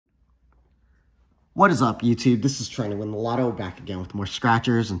What is up, YouTube? This is Trying to Win the Lotto, back again with more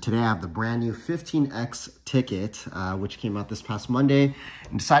scratchers, and today I have the brand new 15X ticket, which came out this past Monday,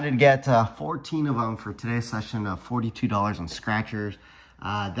 and decided to get 14 of them for today's session of $42 on scratchers.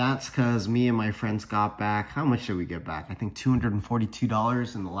 That's because me and my friends got back, how much did we get back? I think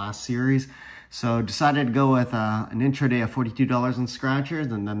 $242 in the last series. So decided to go with an intraday of $42 on scratchers,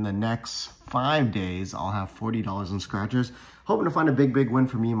 and then the next 5 days I'll have $40 on scratchers. Hoping to find a big win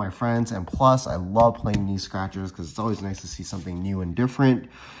for me and my friends, and plus I love playing these scratchers because it's always nice to see something new and different.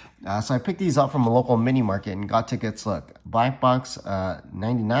 So I picked these up from a local mini market and got tickets. Look, black box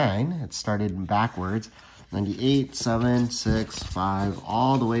 99, it started backwards, 98, 7, 6, 5,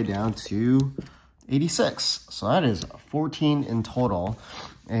 all the way down to 86. So that is 14 in total.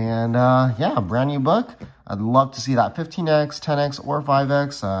 And yeah, brand new book. I'd love to see that 15X, 10X, or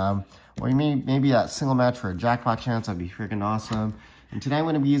 5X. Or maybe that single match for a jackpot chance. That'd be freaking awesome. And today I'm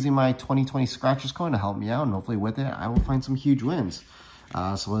going to be using my 2020 Scratchers coin to help me out. And hopefully with it, I will find some huge wins.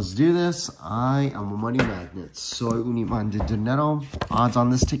 So let's do this. I am a money magnet. Soy un imán de dinero. Odds on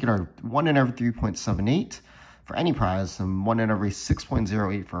this ticket are 1 in every 3.78 for any prize, and 1 in every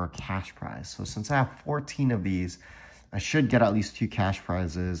 6.08 for a cash prize. So since I have 14 of these, I should get at least 2 cash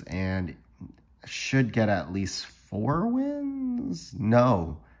prizes, and I should get at least 4 wins?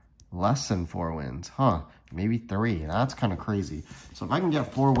 No. Less than 4 wins, huh? Maybe 3. That's kind of crazy. So if I can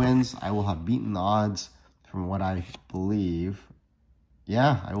get 4 wins, I will have beaten the odds from what I believe.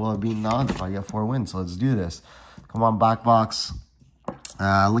 Yeah, I will have beaten the odds if I get 4 wins. So let's do this. Come on, black box.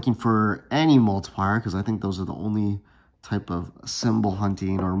 Looking for any multiplier, because I think those are the only type of symbol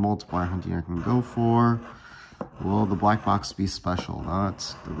hunting or multiplier hunting I can go for. Will the black box be special?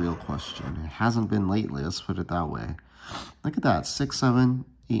 That's the real question. It hasn't been lately, let's put it that way. Look at that, 6, 7,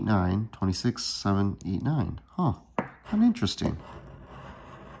 8, 9, 26, 7, 8, 9. Huh, kind of interesting.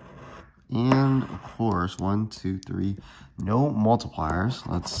 And of course, 1, 2, 3, no multipliers.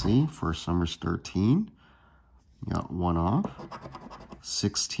 Let's see, first number's 13. You got 1 off.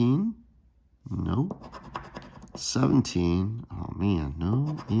 16, nope. 17, oh man,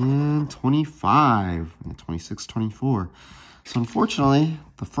 no. And 25, and 26, 24. So unfortunately,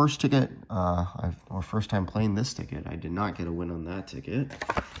 the first ticket, or first time playing this ticket, I did not get a win on that ticket.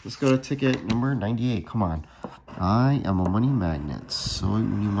 Let's go to ticket number 98. Come on. I am a money magnet. Soy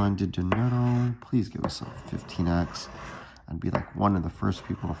un imán de dinero. Please give us a 15X. I'd be like one of the first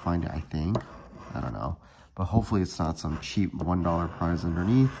people to find it, I think. I don't know. But hopefully it's not some cheap $1 prize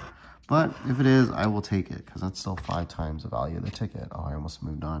underneath. But if it is, I will take it, because that's still 5 times the value of the ticket. Oh, I almost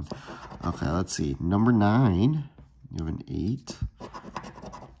moved on. Okay, let's see. Number 9. You have an 8,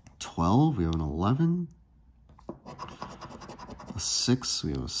 12, we have an 11, a 6,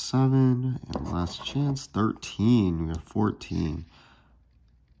 we have a 7, and last chance, 13, we have 14.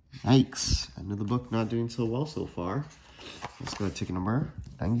 Yikes, end of the book, not doing so well so far. Let's go to ticket number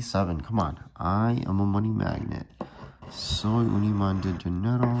 97, come on. I am a money magnet. Soy un imán de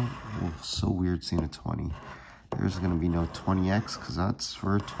dinero. Oh, so weird seeing a 20. There's going to be no 20X, because that's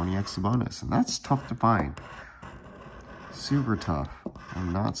for 20X bonus, and that's tough to find. Super tough.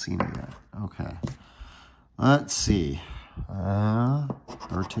 I'm not seeing it yet. Okay. Let's see.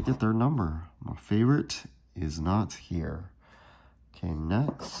 Third ticket, third number. My favorite is not here. Okay,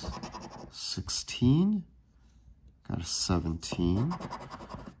 next. 16. Got a 17.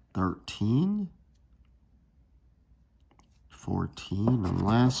 13. 14. And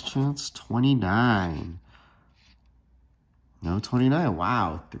last chance, 29. No 29.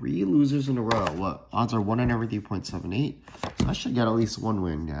 Wow. 3 losers in a row. What? Odds are 1 in every 3.78. I should get at least 1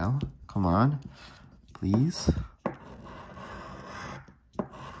 win now. Come on. Please.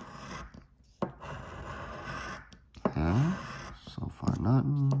 Okay. So far,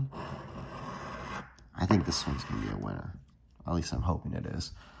 nothing. I think this one's going to be a winner. At least I'm hoping it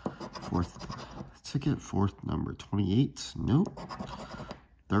is. Fourth ticket, fourth number. 28. Nope.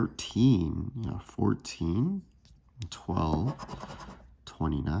 13. Yeah, 14. 12,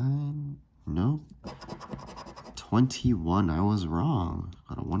 29, nope, 21, I was wrong,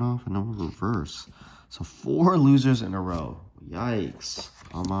 got a 1 off and a reverse, so 4 losers in a row, yikes,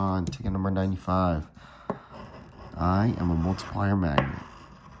 come on, ticket number 95, I am a multiplier magnet,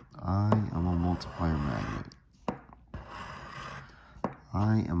 I am a multiplier magnet,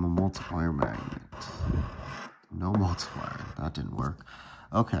 I am a multiplier magnet, no multiplier, that didn't work,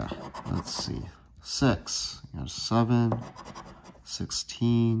 okay, let's see. 6, you got 7,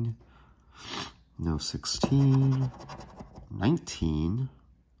 16, no 16, 19,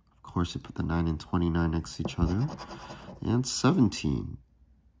 of course you put the 9 and 29 next to each other, and 17,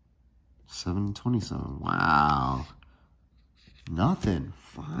 7 and 27, wow, nothing,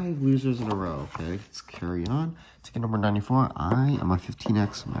 5 losers in a row. Okay, let's carry on. Ticket number 94. I am a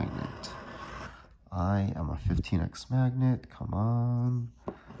 15x magnet. I am a 15x magnet. Come on.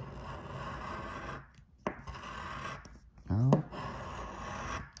 No.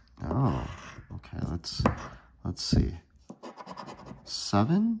 No. Okay, let's see.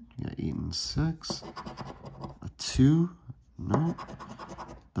 7. You got 8 and 6. A 2. Nope.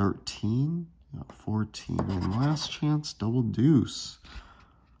 13. You got 14. And last chance, double deuce.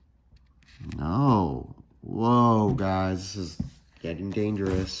 No. Whoa, guys. This is getting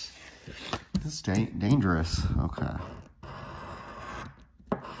dangerous. This is dangerous. Okay.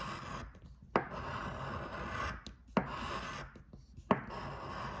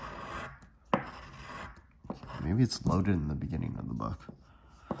 Maybe it's loaded in the beginning of the book.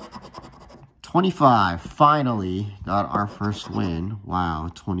 25. Finally got our first win.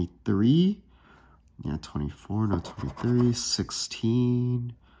 Wow. 23. Yeah, 24. No, 23.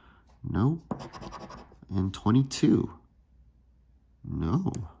 16. Nope. And 22.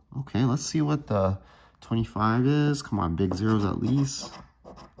 No. Okay, let's see what the 25 is. Come on, big zeros at least.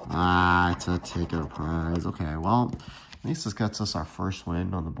 Ah, it's a ticket prize. Okay, well, at least this gets us our first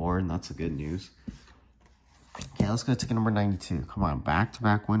win on the board, and that's a good news. Okay, let's go to ticket number 92. Come on,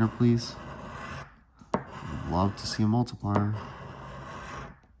 back-to-back winner, please. I'd love to see a multiplier.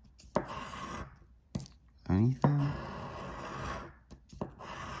 Anything? I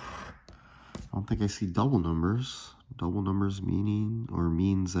don't think I see double numbers. Double numbers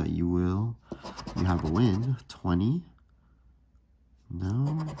means that you have a win. 20.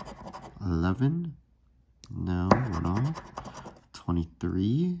 No. 11. No, one off.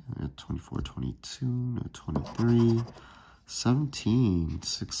 23. 24, 22. No, 23. 17.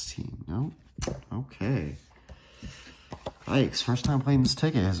 16. Nope. Okay. Yikes. First time playing this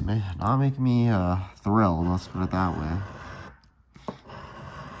ticket is not making me thrilled. Let's put it that way.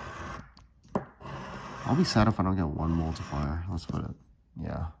 I'll be sad if I don't get one multiplier. Let's put it.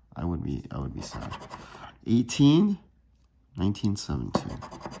 Yeah, I would be sad. 18, 19, 17.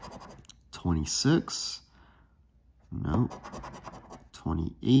 26. Nope.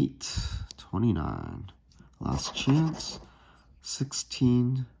 28, 29. Last chance.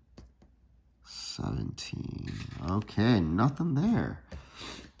 16, 17. Okay, nothing there.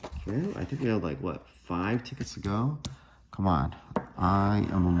 Okay, I think we have like, what, 5 tickets to go? Come on. I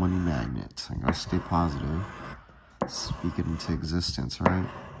am a money magnet. I gotta stay positive. Speak it into existence, right?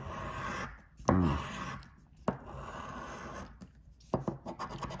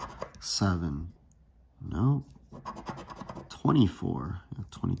 7. Nope. 24.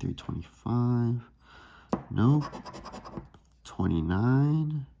 23, 25. Nope.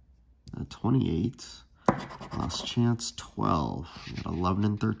 29. 28. Last chance, 12. We got 11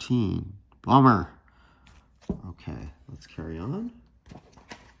 and 13. Bummer. Okay, let's carry on.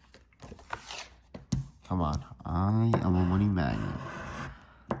 Come on. I am a money magnet.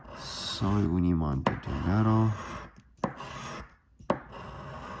 Soy un imán de dinero.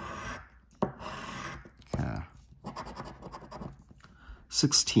 Okay.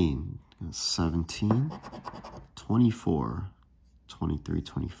 16, 17, 24, 23,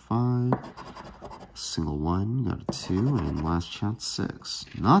 25. Single 1, got a 2, and last chance 6.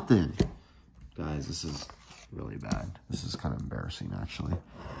 Nothing. Guys, this is really bad. This is kind of embarrassing, actually.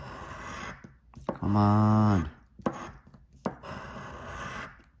 Come on.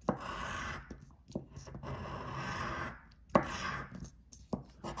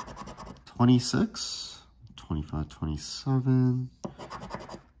 26, 25, 27,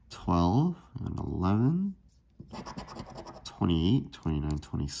 12, and 11, 28, 29,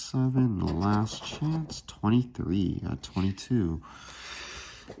 27, the last chance, 23, got 22.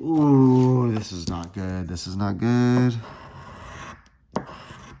 Ooh, this is not good. This is not good.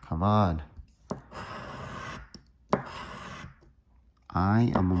 Come on.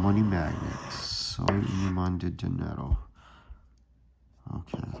 I am a money magnet. Soy un imán de dinero.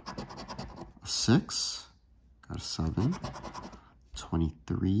 Okay. 6. Got a 7.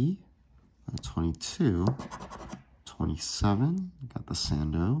 23. 22. 27. Got the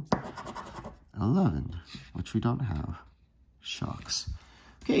Sando. 11, which we don't have. Shucks.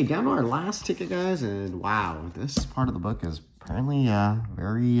 Okay, down to our last ticket, guys, and wow, this part of the book is apparently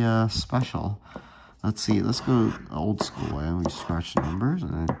very special. Let's see, let's go old school way. We scratch the numbers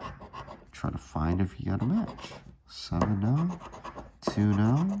and then try to find if you got a match. 7 no, 2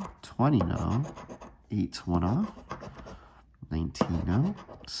 no, 20 no, 8 1 off, 19 no,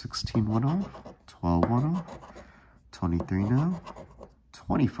 16 1 off, 12 1 off, 23 no,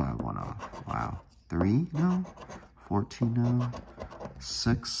 25 1 off. Wow. 3 no, 14 no,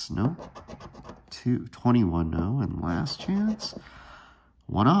 6 no, 21 no, and last chance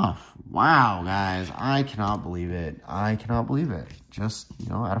one off. Wow, guys, I cannot believe it. I cannot believe it. Just, you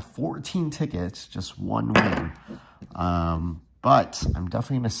know, out of 14 tickets, just one win. But I'm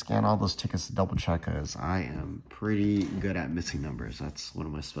definitely going to scan all those tickets to double check because I am pretty good at missing numbers. That's one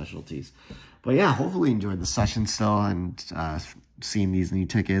of my specialties. But yeah, hopefully you enjoyed the session still and seeing these new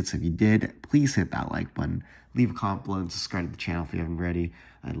tickets. If you did, please hit that like button. Leave a comment below and subscribe to the channel if you haven't already.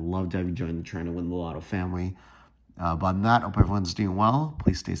 I'd love to have you join the Trying to Win the Lotto family. But on that, hope everyone's doing well.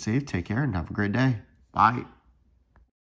 Please stay safe, take care, and have a great day. Bye.